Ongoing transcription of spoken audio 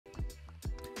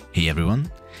Hey everyone,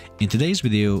 in today's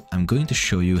video I'm going to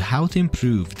show you how to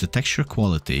improve the texture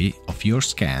quality of your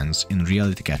scans in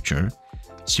RealityCapture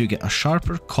so you get a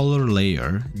sharper color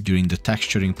layer during the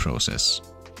texturing process.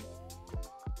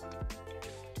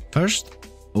 First,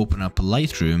 open up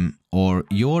Lightroom or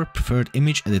your preferred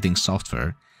image editing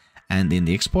software and in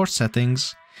the export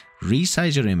settings,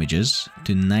 resize your images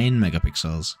to 9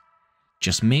 megapixels.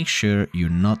 Just make sure you're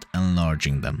not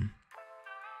enlarging them.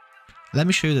 Let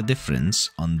me show you the difference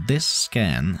on this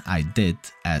scan I did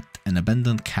at an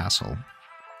abandoned castle.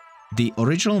 The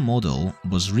original model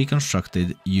was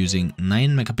reconstructed using 9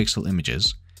 megapixel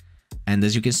images, and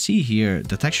as you can see here,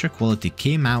 the texture quality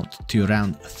came out to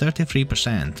around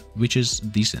 33%, which is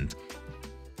decent.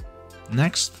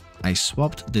 Next, I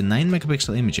swapped the 9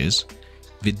 megapixel images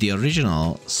with the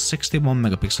original 61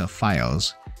 megapixel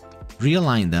files,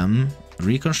 realigned them,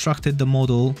 reconstructed the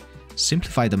model,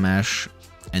 simplified the mesh,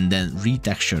 and then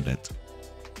retextured it.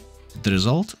 The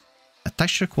result? A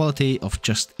texture quality of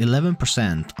just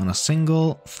 11% on a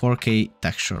single 4K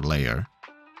texture layer.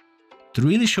 To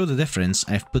really show the difference,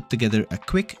 I've put together a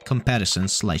quick comparison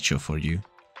slideshow for you.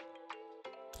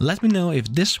 Let me know if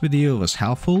this video was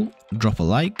helpful, drop a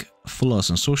like, follow us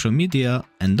on social media,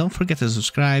 and don't forget to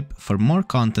subscribe for more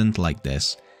content like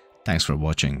this. Thanks for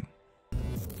watching.